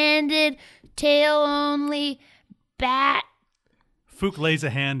one-handed, tail only, bat. Fook lays a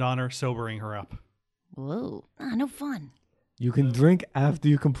hand on her, sobering her up. Whoa, no fun. You can drink after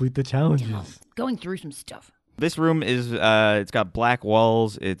you complete the challenges. Going through some stuff. This room is, it's got black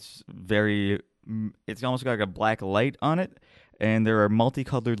walls. It's almost got like a black light on it. And there are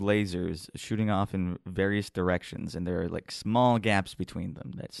multicolored lasers shooting off in various directions. And there are like small gaps between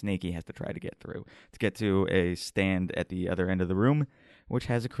them that Snaky has to try to get through to get to a stand at the other end of the room, which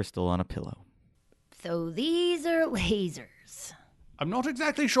has a crystal on a pillow. So these are lasers. I'm not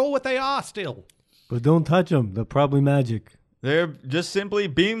exactly sure what they are still. But don't touch them. They're probably magic. They're just simply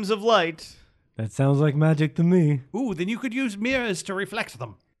beams of light. That sounds like magic to me. Ooh, then you could use mirrors to reflect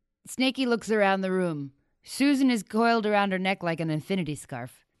them. Snaky looks around the room. Susan is coiled around her neck like an infinity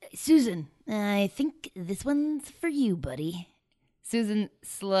scarf. Susan, I think this one's for you, buddy. Susan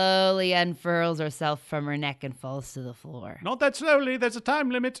slowly unfurls herself from her neck and falls to the floor. Not that slowly, there's a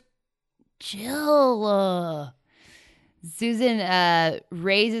time limit. Chill. Susan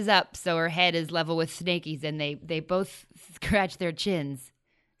raises up so her head is level with Snaky's, and they both scratch their chins.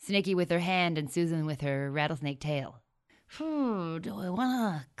 Snaky with her hand and Susan with her rattlesnake tail. Do I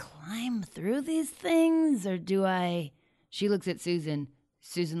want to climb through these things, or do I... She looks at Susan.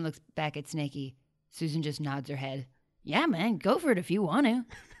 Susan looks back at Snaky. Susan just nods her head. Yeah, man, go for it if you want to.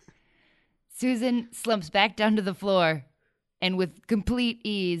 Susan slumps back down to the floor and with complete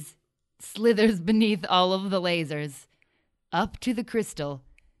ease slithers beneath all of the lasers, up to the crystal,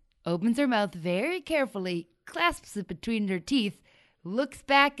 opens her mouth very carefully, clasps it between her teeth, looks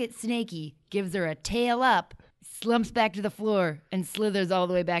back at Snaky, gives her a tail up, slumps back to the floor, and slithers all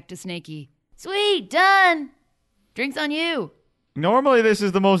the way back to Snaky. Sweet, done! Drinks on you. Normally, this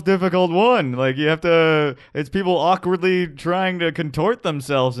is the most difficult one. Like, you have to... It's people awkwardly trying to contort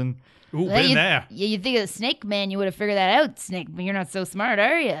themselves and... Ooh, Well, been there. You think of the Snake Man, you would have figured that out, Snake, but you're not so smart,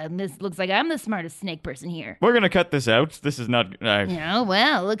 are you? And this looks like I'm the smartest snake person here. We're going to cut this out. This is not... Oh,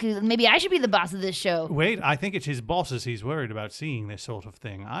 well, look, maybe I should be the boss of this show. Wait, I think it's his bosses he's worried about seeing this sort of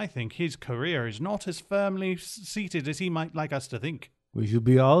thing. I think his career is not as firmly seated as he might like us to think. We should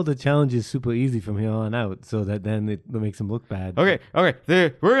be all the challenges super easy from here on out, so that then it makes him look bad. Okay.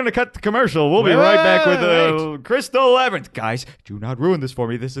 We're going to cut the commercial. We'll be Wait, right back with wait. Crystal Labyrinth. Guys, do not ruin this for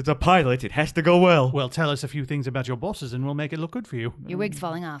me. This is a pilot. It has to go well. Well, tell us a few things about your bosses and we'll make it look good for you. Your wig's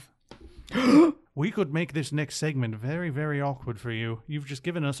falling off. We could make this next segment very, very awkward for you. You've just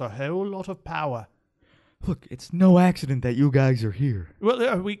given us a whole lot of power. Look, it's no accident that you guys are here.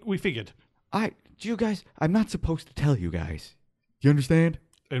 Well, we figured. I'm not supposed to tell you guys. You understand?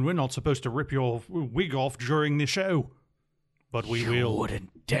 And we're not supposed to rip your wig off during the show. But we will.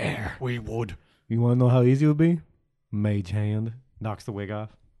 wouldn't dare. We would. You want to know how easy it would be? Mage hand. Knocks the wig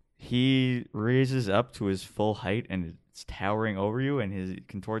off. He raises up to his full height and it's towering over you, and he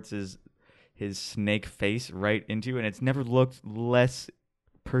contorts his snake face right into you, and it's never looked less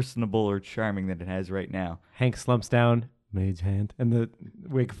personable or charming than it has right now. Hank slumps down, Mage hand. and the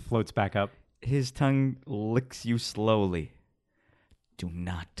wig floats back up. His tongue licks you slowly. Do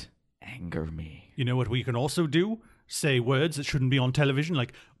not anger me. You know what we can also do? Say words that shouldn't be on television,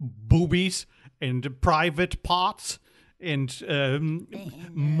 like boobies and private parts and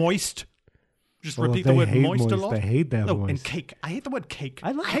moist. Just Oh, repeat they the word hate moist a moist. lot. They hate that Oh, moist. and cake. I hate the word cake.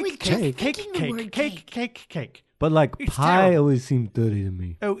 I like I was cake. just Cake, thinking the word cake. But like It's pie terrible. always seemed dirty to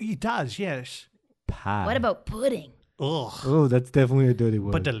me. Oh, it does, yes. Pie. What about pudding? Ugh, Oh, that's definitely a dirty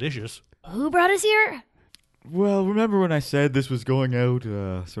word. but delicious. Who brought us here? Well, remember when I said this was going out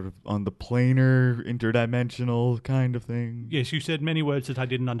sort of on the planar, interdimensional kind of thing? Yes, you said many words that I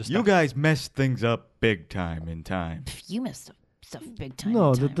didn't understand. You guys messed things up big time in time. You messed up stuff big time.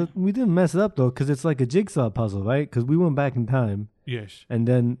 no, in time. we didn't mess it up though, because it's like a jigsaw puzzle, right? Because we went back in time, Yes. and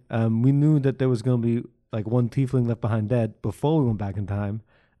then we knew that there was going to be like one tiefling left behind dead before we went back in time,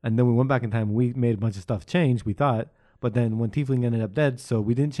 and then we went back in time and we made a bunch of stuff change, we thought, but then one tiefling ended up dead, so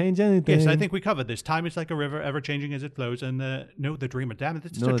we didn't change anything. Yes, I think we covered this. Time is like a river, ever changing as it flows. And no, the dreamer. Damn it,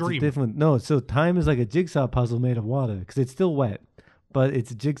 it's no, a it's dream. different. No, so time is like a jigsaw puzzle made of water because it's still wet, but it's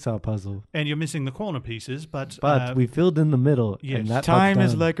a jigsaw puzzle. And you're missing the corner pieces, but But we filled in the middle, yes. and that Time part's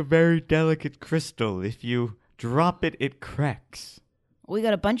is done. like a very delicate crystal. If you drop it, it cracks. We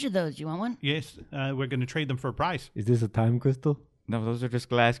got a bunch of those. You want one? yes, we're going to trade them for a price. Is this a time crystal? No, those are just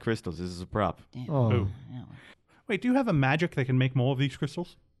glass crystals. This is a prop. Damn. Oh, Oh. Yeah. Wait, do you have a magic that can make more of these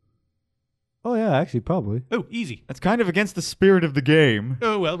crystals? oh yeah, actually probably. Oh, easy. That's kind of against the spirit of the game.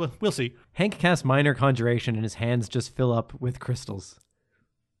 Oh, well, we'll see. Hank casts minor conjuration and his hands just fill up with crystals.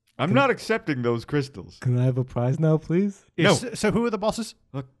 I'm not accepting those crystals. Can I have a prize now, please? No. So who are the bosses?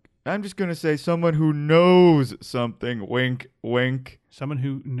 Look, I'm just going to say someone who knows something. Wink, wink. Someone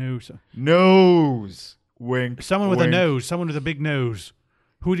who knows. Knows. Wink. Someone with a wink. nose. Someone with a big nose.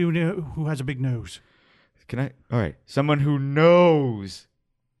 Who do you know who has a big nose? Can I? All right. Someone who knows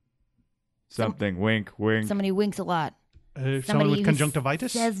something. Wink, wink. Somebody who winks a lot. Someone Somebody with who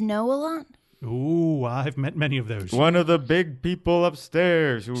conjunctivitis? says no a lot. Ooh, I've met many of those. One of the big people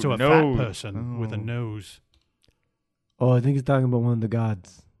upstairs who So a knows. fat person with a Oh. nose. Oh, I think he's talking about one of the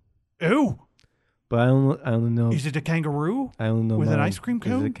gods, Oh, but I don't know. is it a kangaroo? I don't know. with an mine. ice cream Is it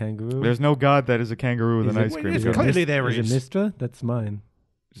cone? a kangaroo? There's no god that is a kangaroo with Is an it- ice cream It's cone. clearly there is is. it Mistra? That's mine.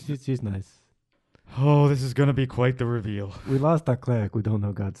 She's nice. Oh, this is gonna be quite the reveal. We lost our cleric. We don't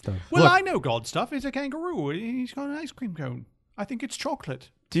know god stuff. Well, Look. I know God stuff. It's a kangaroo. He's got an ice cream cone. I think it's chocolate.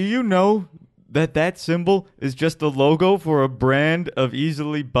 Do you know that symbol is just the logo for a brand of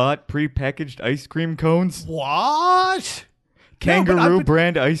easily bought prepackaged ice cream cones? What? Kangaroo No, but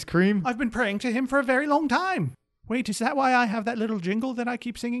brand ice cream? I've been praying to him for a very long time. Wait, is that why I have that little jingle that I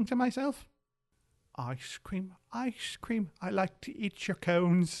keep singing to myself? Ice cream, I like to eat your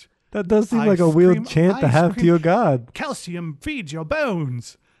cones. That does seem like a Ice weird cream, chant to ice have to cream. your god. Calcium feeds your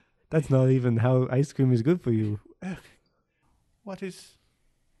bones. That's not even how ice cream is good for you. What is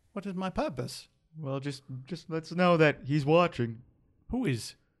my purpose? Well, just let's know that he's watching. Who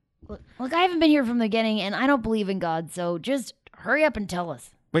is? Look, I haven't been here from the beginning, and I don't believe in God. So just hurry up and tell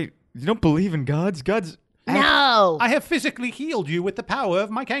us. Wait, you don't believe in gods? Gods No. I have physically healed you with the power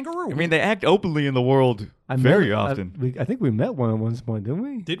of my kangaroo. I mean, they act openly in the world very often. I think we met one at one point, didn't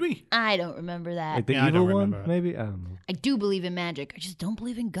we? Did we? I don't remember that. Like the Yeah, I evil don't one, remember. maybe? I don't know. I do believe in magic. I just don't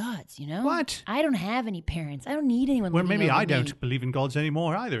believe in gods, you know? What? I don't have any parents. I don't need anyone Well, living maybe over I me. don't believe in gods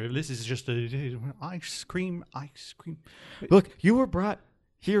anymore either. If this is just a ice cream. Look, you were brought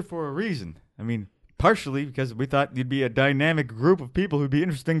here for a reason. I mean, partially because we thought you'd be a dynamic group of people who'd be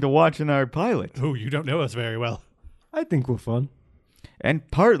interesting to watch in our pilot. Oh, you don't know us very well. I think we're fun. And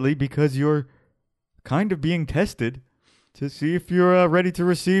partly because you're kind of being tested to see if you're ready to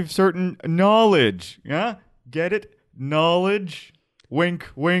receive certain knowledge. Yeah? Get it? Knowledge? Wink,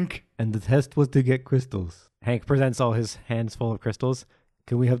 wink. And the test was to get crystals. Hank presents all his hands full of crystals.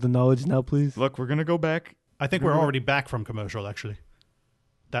 Can we have the knowledge now, please? Look, we're going to go back. I think we're already back from commercial, actually.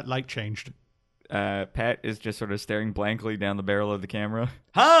 That light changed. Pat is just sort of staring blankly down the barrel of the camera.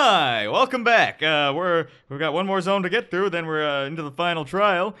 Hi, welcome back. We've got one more zone to get through, then we're into the final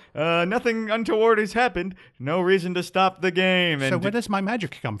trial. Nothing untoward has happened. No reason to stop the game. So where does my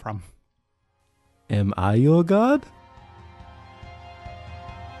magic come from? Am I your god?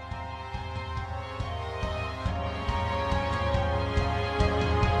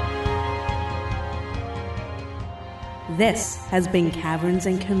 This has been Caverns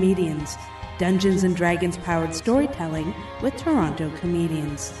and Comedians, Dungeons and Dragons powered storytelling with Toronto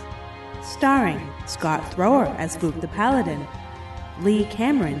comedians. Starring Scott Thrower as Fook the Paladin, Lee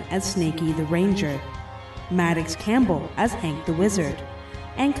Cameron as Snakey the Ranger, Maddox Campbell as Hank the Wizard,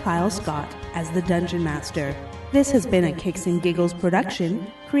 and Kyle Scott as the Dungeon Master. This has been a Kicks and Giggles production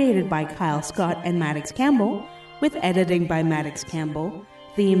created by Kyle Scott and Maddox Campbell, with editing by Maddox Campbell,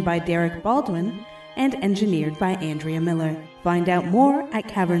 theme by Derek Baldwin, and engineered by Andrea Miller. Find out more at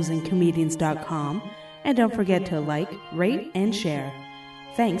cavernsandcomedians.com And don't forget to like, rate, and share.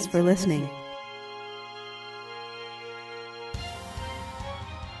 Thanks for listening.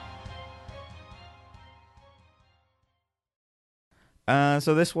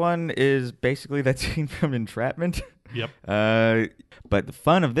 So this one is basically that scene from Entrapment. Yep. But the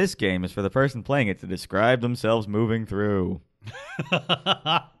fun of this game is for the person playing it to describe themselves moving through.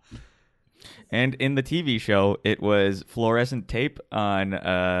 And in the TV show, it was fluorescent tape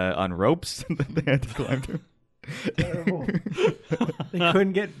on ropes that they had to climb through. Terrible. They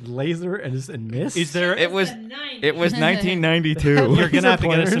couldn't get laser and miss. Is there? It was 1992. You're These gonna are have to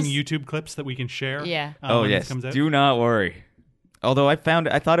get us some pointers. YouTube clips that we can share. Yeah. Oh when this yes, comes out. do not worry. Although I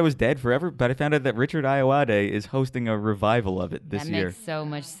thought it was dead forever, but I found out that Richard Ayoade is hosting a revival of it this That year. makes so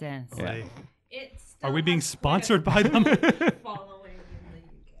much sense. Yeah. Like, It are still we being has quite a sponsored by them? following in the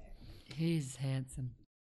UK. He's handsome.